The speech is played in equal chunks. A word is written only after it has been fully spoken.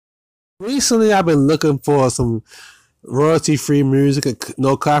Recently, I've been looking for some royalty-free music,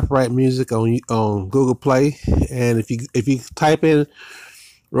 no copyright music on Google Play, and if you type in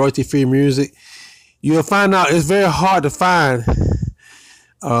royalty-free music, you'll find out it's very hard to find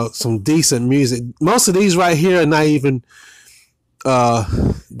some decent music. Most of these right here are not even uh,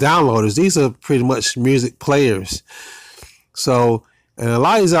 downloaders. These are pretty much music players. So, and a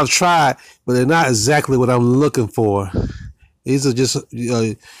lot of these I've tried, but they're not exactly what I'm looking for. These are just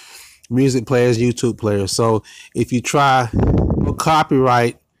music players, YouTube players. So if you try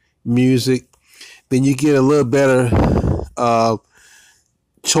copyright music, then you get a little better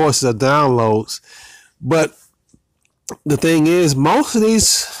choices of downloads. But the thing is, most of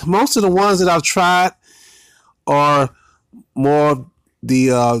the ones that I've tried are more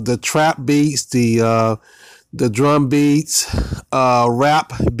the trap beats, the drum beats,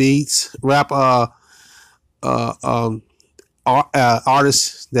 rap beats, rap uh, um,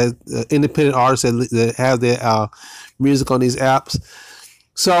 artists that independent artists that have their music on these apps.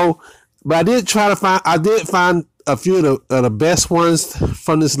 So, but I did find a few of the best ones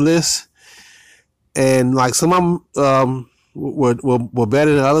from this list, and like some of them were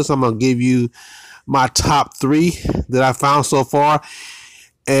better than others. I'm gonna give you my top three that I found so far,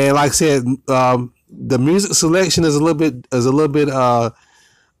 and like I said, the music selection is a little bit uh,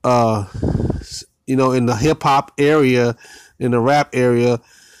 in the hip hop area, in the rap area.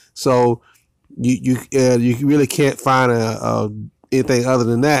 So you really can't find anything other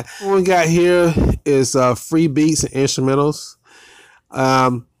than that. What we got here is free beats and instrumentals.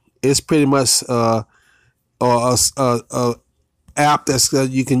 It's pretty much a app that's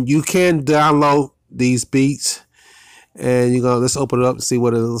you can download these beats, and let's open it up and see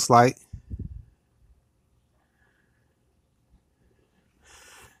what it looks like.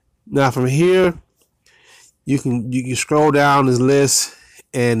 Now from here, you can scroll down this list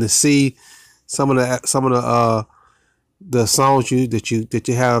and to see some of the songs that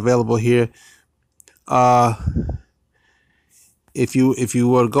you have available here. If you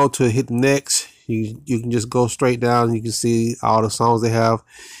were to go to hit next, you can just go straight down and you can see all the songs they have.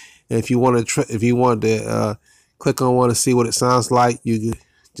 And if you want to click on one to see what it sounds like, you can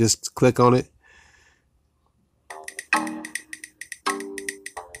just click on it.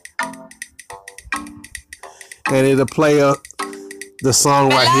 And it'll play the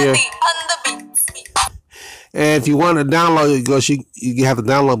song right here. And if you want to download it, you have the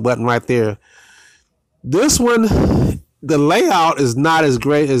download button right there. This one, the layout is not as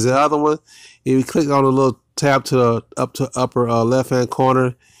great as the other one. If you click on the little tab to the upper left hand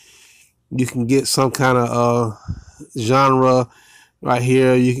corner, you can get some kind of genre right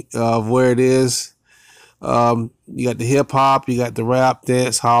here of where it is. You got the hip hop, you got the rap,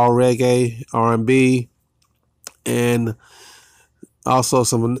 dance hall, reggae, R&B, and also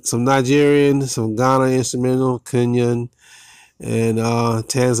some Nigerian, some Ghana instrumental, Kenyan, and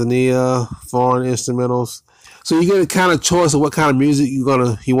Tanzania foreign instrumentals. So you get a kind of choice of what kind of music you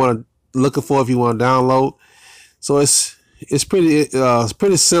want to looking for if you want to download. So it's pretty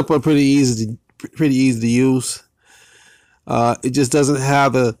simple, pretty easy to use. It just doesn't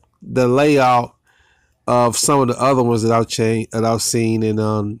have the layout of some of the other ones that I've seen,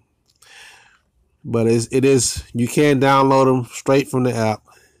 and but it is you can download them straight from the app.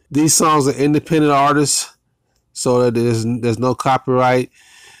 These songs are independent artists, so that there's no copyright.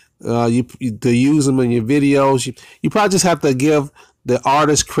 To use them in your videos, you probably just have to give the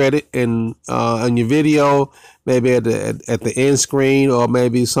artist credit in your video, maybe at the end screen, or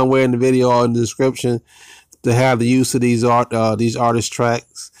maybe somewhere in the video or in the description, to have the use of these artist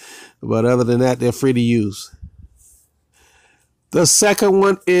tracks. But other than that, they're free to use. The second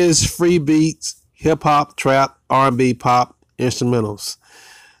one is free beats, hip hop, trap, R&B, pop, instrumentals.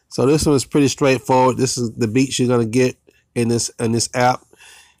 So this one is pretty straightforward. This is the beats you're gonna get in this app.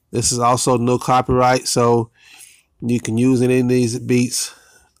 This is also no copyright, so you can use any of these beats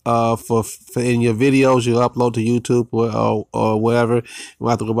for in your videos you upload to YouTube or wherever. You don't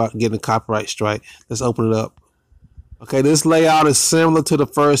have to go about getting a copyright strike. Let's open it up. Okay, this layout is similar to the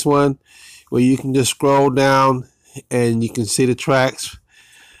first one, where you can just scroll down and you can see the tracks.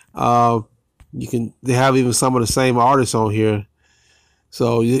 They have even some of the same artists on here,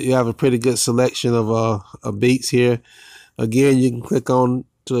 so you have a pretty good selection of beats here. Again, you can click on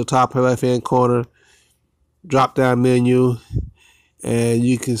to the top left hand corner, drop down menu, and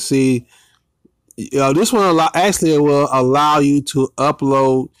you can see this one actually will allow you to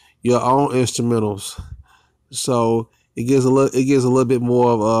upload your own instrumentals. So it gives a little bit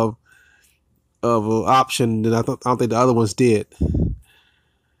more of an option than I don't think the other ones did.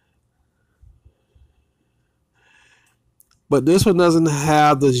 but this one doesn't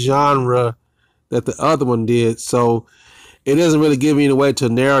have the genre that the other one did, so it doesn't really give you any way to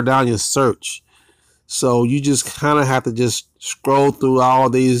narrow down your search. So you just kind of have to just scroll through all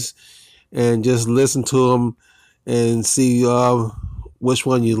these and just listen to them and see which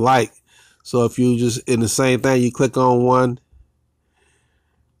one you like. So if you just in the same thing, you click on one,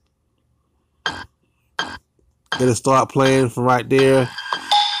 it'll start playing from right there,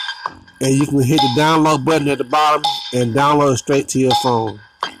 and you can hit the download button at the bottom and download it straight to your phone.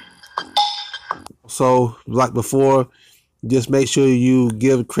 So like before, just make sure you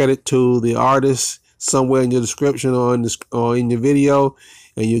give credit to the artist somewhere in your description or in your video,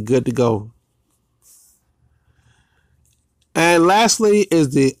 and you're good to go. And lastly is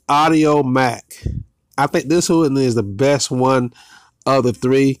the Audio Mac. I think this one is the best one of the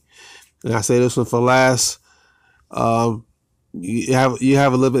three, and I say this one for last. You have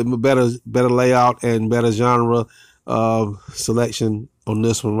a little bit better layout and better genre selection on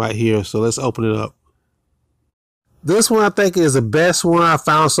this one right here. So let's open it up. This one I think is the best one I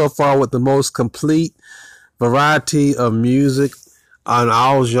found so far, with the most complete variety of music on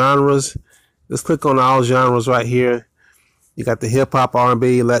all genres. Let's click on all genres right here. You got the hip hop,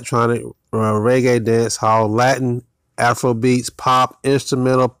 R&B, electronic, reggae, dance hall, Latin, Afro beats, pop,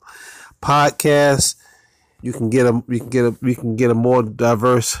 instrumental, podcasts. You can get a more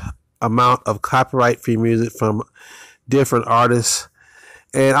diverse amount of copyright-free music from different artists,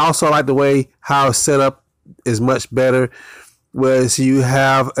 and also I like the way how it's set up is much better. Whereas you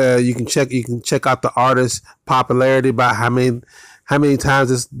have you can check out the artist's popularity by how many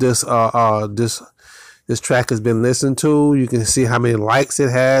times this track has been listened to. You can see how many likes it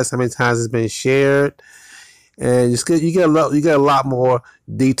has, how many times it's been shared, and you get a lot more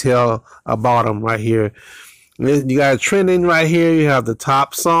detail about them right here. You got a trending right here. You have the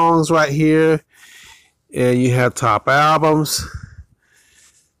top songs right here, and you have top albums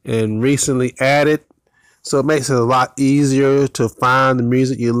and recently added. So it makes it a lot easier to find the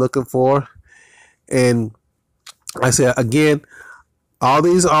music you're looking for. And like I said again, all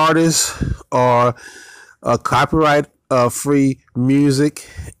these artists are copyright free music,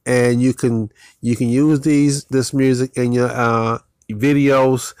 and you can use this music in your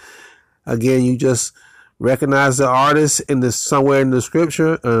videos. Again, you just recognize the artist somewhere in the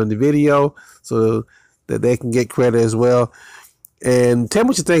description the video, so that they can get credit as well. And tell me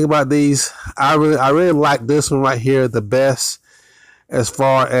what you think about these. I really like this one right here the best, as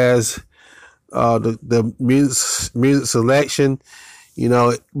far as the music selection. You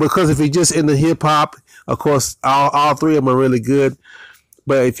know, because if you're just in the hip hop, of course, all three of them are really good.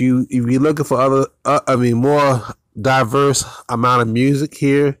 But if you're looking for more diverse amount of music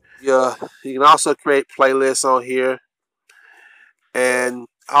here, yeah, you can also create playlists on here, and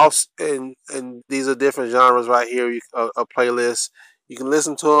also and these are different genres right here. A playlist, you can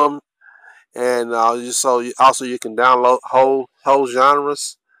listen to them, and you can download whole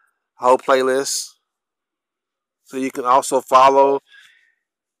genres, whole playlists. So you can also follow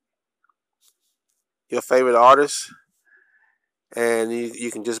your favorite artists, and you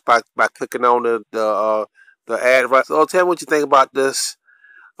can just by clicking on the ad right. So tell me what you think about this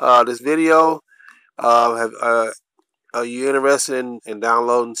video. Are you interested in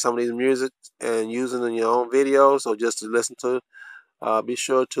downloading some of these music and using in your own videos, or just to listen to? Be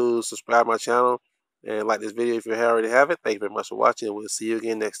sure to subscribe to my channel and like this video if you already haven't. Thank you very much for watching, and we'll see you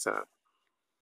again next time.